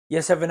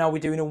Yes, everyone, how are we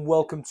doing? And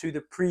welcome to the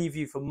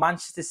preview for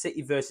Manchester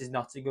City versus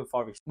Nottingham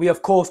Forest. We,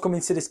 of course, come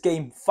into this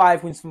game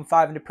 5 wins from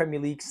 5 in the Premier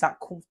League, sat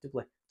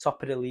comfortably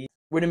top of the league.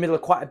 We're in the middle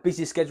of quite a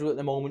busy schedule at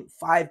the moment.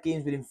 5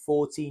 games within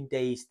 14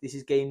 days. This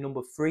is game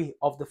number 3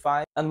 of the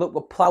 5. And look,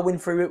 we're ploughing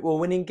through it. We're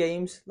winning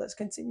games. Let's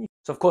continue.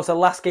 So, of course, the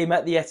last game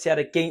at the Etihad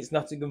against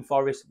Nottingham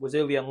Forest was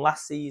early on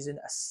last season.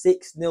 A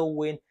 6-0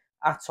 win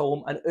at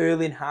home. An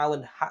Erling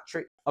Haaland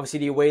hat-trick. Obviously,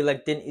 the away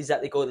leg didn't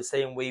exactly go the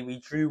same way. We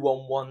drew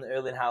 1-1.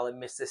 Erling Haaland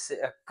missed a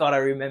sitter. Gotta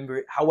remember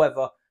it.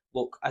 However,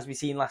 look, as we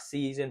seen last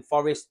season,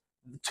 Forest,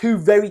 2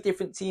 very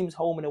different teams,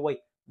 home and away.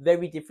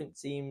 Very different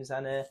teams.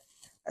 And I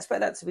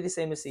expect that to be the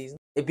same this season.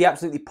 It'd be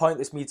absolutely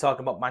pointless me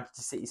talking about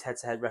Manchester City's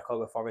head-to-head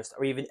record with Forest,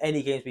 or even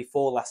any games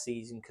before last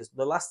season, because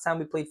the last time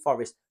we played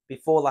Forest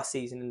before last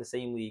season in the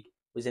same league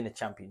was in the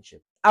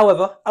Championship.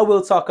 However, I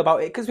will talk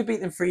about it because we beat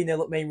them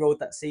 3-0 at Main Road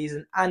that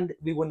season, and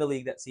we won the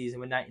league that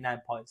season with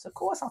 99 points. Of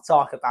course, I'll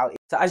talk about it.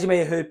 So as you may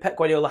have heard, Pep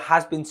Guardiola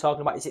has been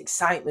talking about his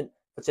excitement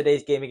for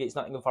today's game against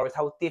Nottingham Forest,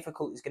 how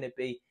difficult it's going to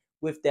be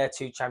with their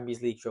 2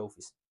 Champions League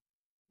trophies.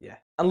 Yeah.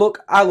 And look,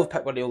 I love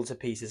Pep Guardiola to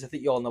pieces. I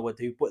think you all know I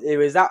do. But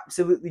there is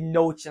absolutely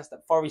no chance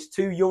that Forest's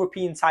 2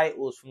 European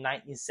titles from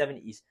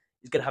 1970s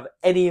is going to have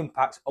any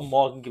impact on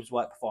Morgan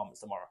Gibbs-White's performance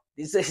tomorrow.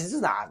 This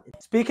is not happening.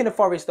 Speaking of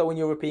Forest, though, in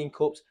European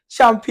Cups,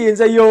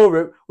 champions of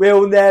Europe,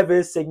 we'll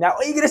never sing that.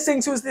 What are you going to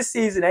sing to us this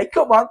season, eh?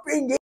 Come on,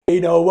 bring it.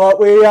 We know what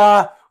we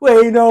are.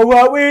 We know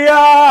what we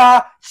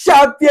are.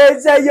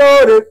 Champions of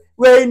Europe.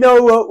 We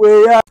know what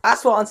we are.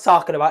 That's what I'm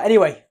talking about.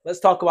 Anyway, let's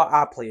talk about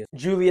our players.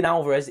 Julian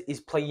Alvarez is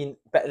playing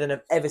better than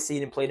I've ever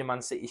seen him play in a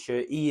Man City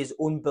shirt. He is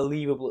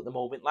unbelievable at the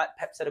moment. Like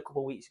Pep said a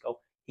couple of weeks ago,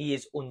 he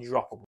is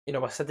undroppable. You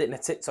know, I said it in a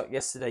TikTok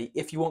yesterday.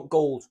 If you want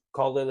gold,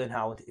 call Erling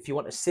Haaland. If you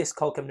want assists,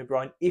 call Kevin De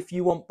Bruyne. If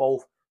you want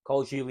both,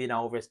 call Julian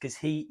Alvarez, because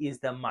he is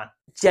the man.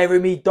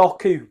 Jeremy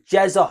Doku,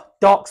 Jezza,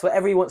 Docs,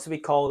 whatever he wants to be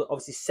called,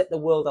 obviously set the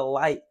world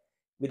alight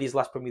with his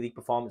last Premier League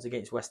performance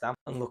against West Ham.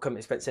 And look, I'm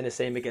expecting the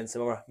same against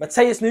tomorrow.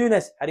 Mateus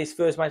Nunes had his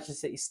first Manchester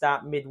City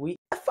start midweek.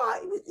 I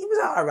thought he was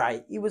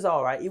alright. He was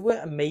alright. He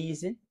weren't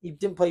amazing. He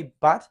didn't play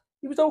bad.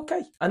 He was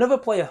okay. Another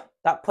player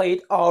that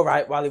played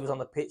alright while he was on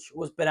the pitch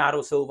was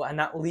Bernardo Silva. And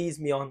that leads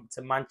me on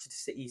to Manchester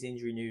City's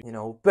injury news. You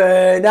know,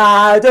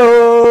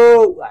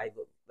 Bernardo! Like,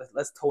 look,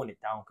 let's tone it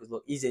down, because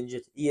look, he's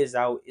injured. He is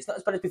out. It's not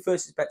as bad as we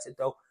first expected,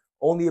 though.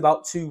 Only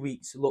about 2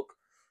 weeks. Look,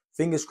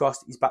 fingers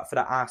crossed he's back for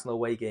that Arsenal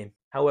away game.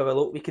 However,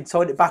 look, we can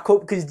tone it back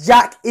up because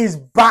Jack is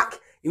back.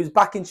 He was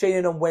back in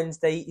training on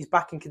Wednesday. He's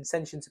back in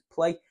contention to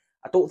play.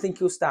 I don't think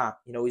he'll start.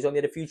 You know, he's only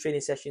had a few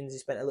training sessions. He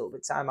spent a little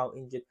bit of time out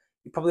injured.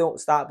 He probably won't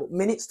start, but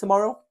minutes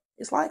tomorrow,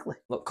 it's likely.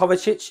 Look,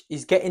 Kovacic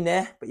is getting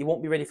there, but he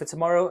won't be ready for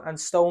tomorrow. And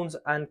Stones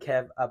and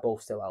Kev are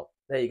both still out.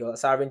 There you go.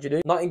 That's our injury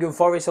news. Nottingham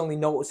Forest only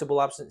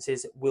noticeable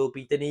absences will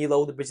be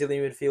Danilo, the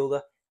Brazilian midfielder,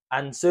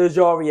 and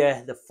Sergio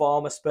Aurier, the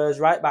former Spurs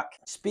right-back.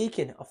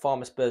 Speaking of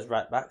former Spurs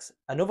right-backs,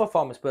 another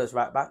former Spurs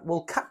right-back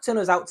will captain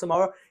us out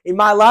tomorrow in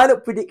my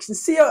lineup prediction.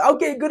 See, I'll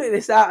get good at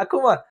this.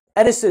 Come on.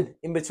 Edison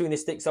in between the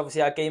sticks.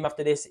 Obviously, our game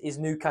after this is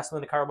Newcastle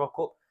in the Carabao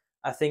Cup.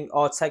 I think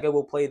Ortega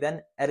will play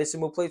then.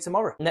 Edison will play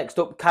tomorrow. Next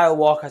up, Kyle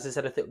Walker, as I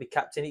said, I think will be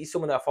captain. He's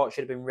someone that I thought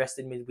should have been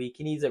rested midweek.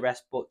 He needs a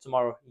rest, but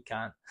tomorrow he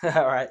can't.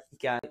 All right, he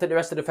can't. I think the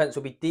rest of the defence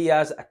will be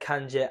Diaz,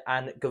 Akanji,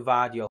 and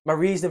Gavadio. My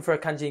reason for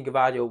Akanji and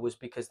Gavadio was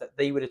because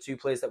they were the 2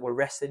 players that were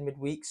rested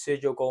midweek.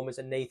 Sergio Gomez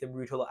and Nathan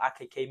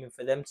Ruud-Hullet came in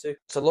for them too.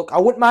 So look, I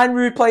wouldn't mind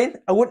Ruud playing.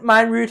 I wouldn't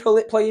mind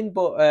Ruud-Hullet playing,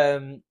 but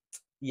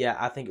yeah,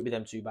 I think it'll be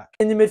them 2 back.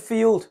 In the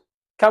midfield,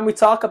 can we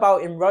talk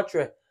about him,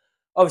 Rodri?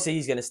 Obviously,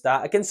 he's going to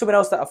start against someone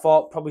else that I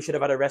thought probably should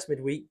have had a rest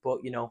midweek,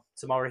 but, you know,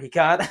 tomorrow he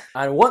can't.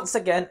 And once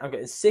again, I'm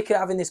getting sick of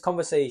having this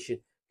conversation.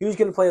 Who's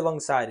going to play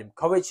alongside him?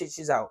 Kovacic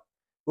is out.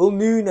 Will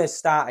Nunes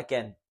start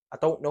again? I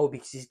don't know,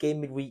 because his game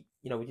midweek,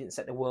 you know, we didn't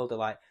set the world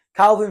alight.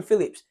 Calvin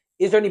Phillips.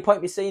 Is there any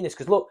point me saying this?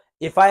 Because, look,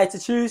 if I had to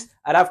choose,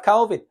 I'd have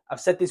Calvin.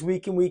 I've said this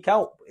week in, week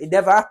out. It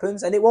never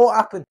happens, and it won't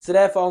happen. So,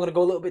 therefore, I'm going to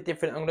go a little bit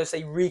different. I'm going to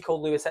say Rico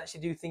Lewis. I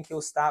actually do think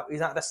he'll start. He's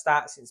not had a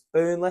start since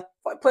Burnley.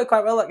 But he played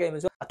quite well that game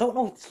as well. I don't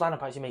know if this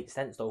lineup actually makes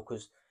sense, though,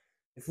 because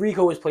if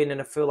Rico was playing, then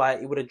I feel like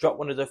he would have dropped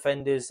one of the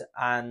defenders,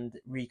 and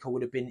Rico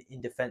would have been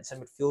in defence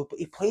and midfield. But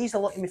he plays a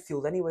lot in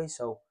midfield anyway,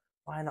 so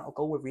why not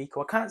go with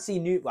Rico? I can't see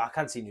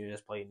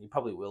Nunes playing. He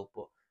probably will,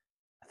 but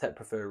I think I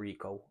prefer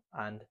Rico.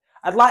 And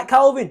I'd like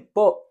Calvin,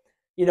 but,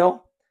 you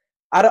know,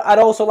 I'd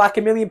also like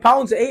 £1 million.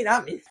 It ain't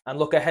happening. And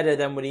look ahead of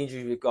them with the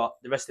injuries we've got.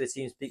 The rest of the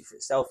team speaks for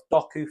itself.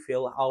 Doku,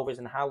 Phil, Alvarez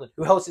and Haaland.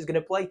 Who else is going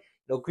to play? You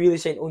know,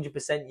 Grealish ain't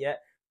 100%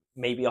 yet.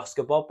 Maybe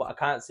Oscar Bob, but I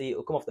can't see it.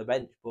 He'll come off the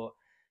bench. But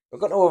we've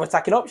got no other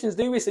attacking options,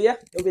 do we? So yeah,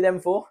 it'll be them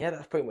 4. Yeah,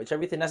 that's pretty much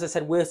everything. As I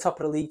said, we're top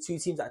of the league. 2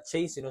 teams that are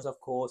chasing us, of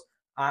course.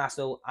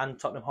 Arsenal and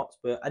Tottenham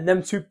Hotspur. And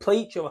them 2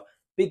 play each other.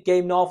 Big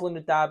game, North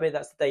London derby.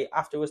 That's the day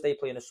afterwards. They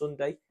play on a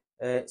Sunday.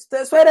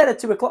 That's where they're at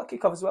 2 o'clock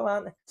kickoff as well,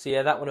 aren't they? So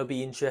yeah, that one will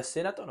be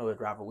interesting. I don't know who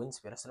I'd rather win,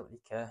 to be honest. I don't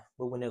really care.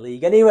 We'll win the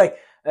league anyway.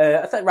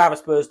 I think rather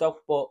Spurs though,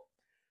 but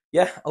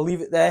yeah, I'll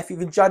leave it there. If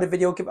you've enjoyed the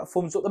video, give it a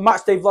thumbs up. The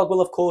matchday vlog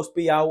will of course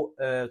be out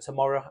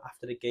tomorrow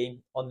after the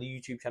game on the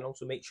YouTube channel,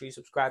 so make sure you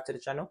subscribe to the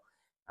channel.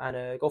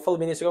 And go follow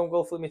me on Instagram,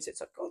 go follow me on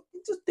TikTok. Go,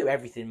 just do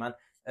everything, man.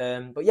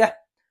 But yeah,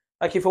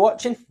 thank you for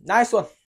watching. Nice one.